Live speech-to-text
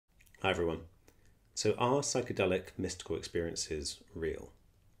Hi everyone. So are psychedelic mystical experiences real?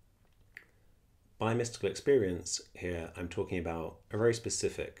 By mystical experience here, I'm talking about a very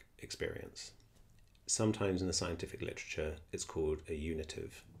specific experience. Sometimes in the scientific literature, it's called a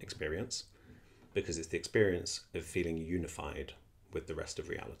unitive experience because it's the experience of feeling unified with the rest of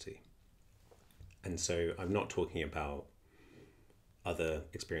reality. And so I'm not talking about other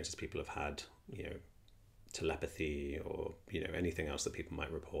experiences people have had, telepathy or, anything else that people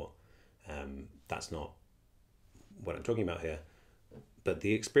might report. That's not what I'm talking about here. But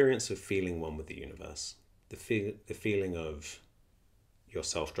the experience of feeling one with the universe, the feeling of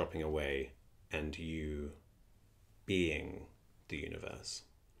yourself dropping away and you being the universe.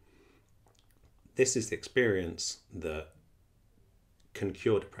 This is the experience that can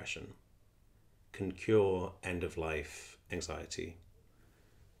cure depression, can cure end of life anxiety,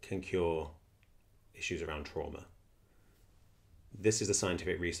 can cure issues around trauma. This is the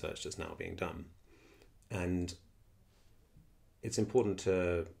scientific research that's now being done. And it's important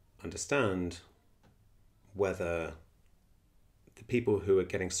to understand whether the people who are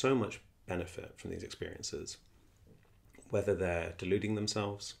getting so much benefit from these experiences, whether they're deluding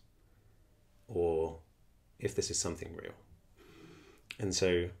themselves or if this is something real. And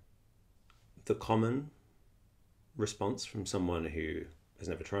so the common response from someone who has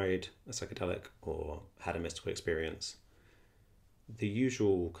never tried a psychedelic or had a mystical experience, the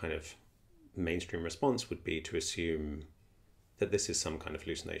usual kind of mainstream response would be to assume that this is some kind of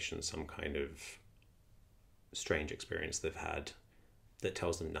hallucination, some kind of strange experience they've had that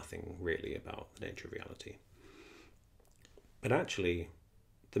tells them nothing really about the nature of reality. But actually,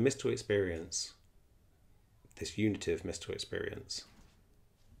 the mystical experience, this unitive mystical experience,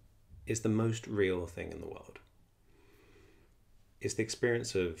 is the most real thing in the world. It's the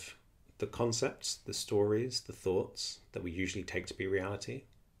experience of the concepts, the stories, the thoughts that we usually take to be reality.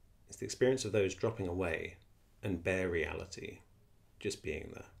 It's the experience of those dropping away and bare reality just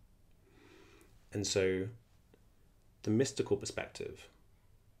being there. And so the mystical perspective,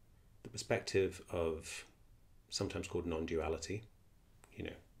 the perspective of sometimes called non-duality,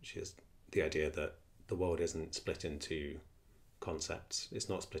 which is the idea that the world isn't split into concepts. It's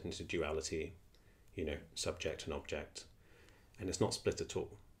not split into duality, subject and object. And it's not split at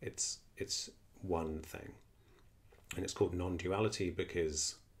all. It's one thing. And it's called non-duality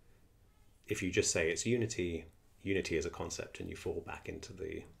because if you just say it's unity is a concept and you fall back into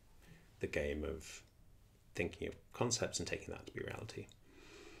the game of thinking of concepts and taking that to be reality.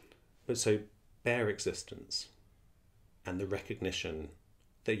 But so bare existence and the recognition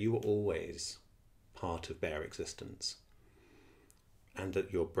that you were always part of bare existence and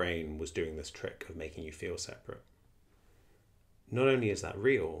that your brain was doing this trick of making you feel separate. Not only is that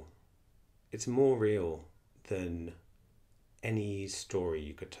real, it's more real than any story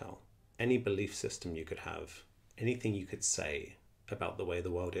you could tell, any belief system you could have, anything you could say about the way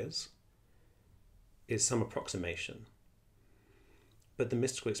the world is some approximation. But the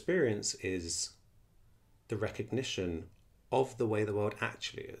mystical experience is the recognition of the way the world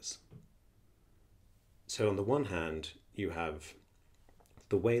actually is. So on the one hand, you have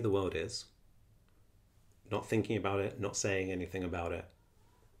the way the world is, not thinking about it, not saying anything about it,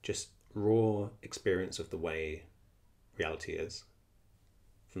 just raw experience of the way reality is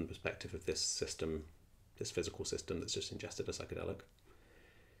from the perspective of this system, this physical system that's just ingested a psychedelic.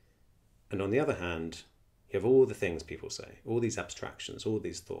 And on the other hand, you have all the things people say, all these abstractions, all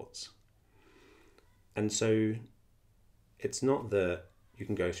these thoughts. And so it's not that you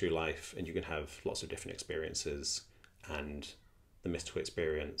can go through life and you can have lots of different experiences and the mystical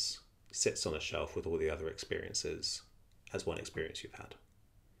experience sits on a shelf with all the other experiences as one experience you've had.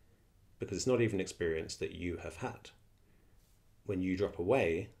 Because it's not even an experience that you have had. When you drop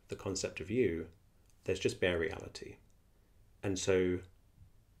away the concept of you, there's just bare reality. And so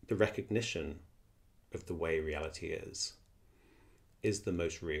the recognition of the way reality is the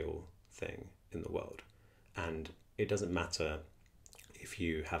most real thing in the world. And it doesn't matter if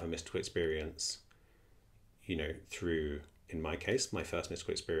you have a mystical experience, through, in my case, my first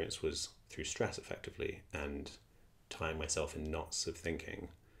mystical experience was through stress effectively and tying myself in knots of thinking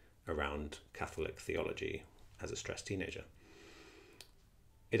around Catholic theology as a stressed teenager.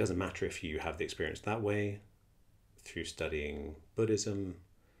 It doesn't matter if you have the experience that way, through studying Buddhism,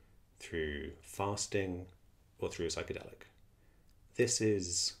 through fasting, or through a psychedelic. This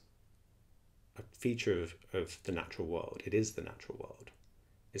is a feature of the natural world. It is the natural world.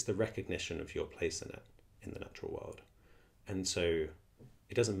 It's the recognition of your place in it, in the natural world. And so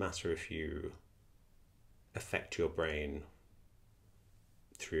it doesn't matter if you affect your brain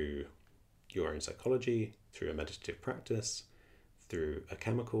through your own psychology, through a meditative practice, through a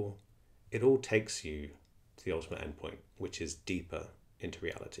chemical, it all takes you to the ultimate endpoint, which is deeper into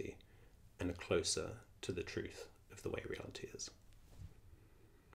reality and closer to the truth of the way reality is.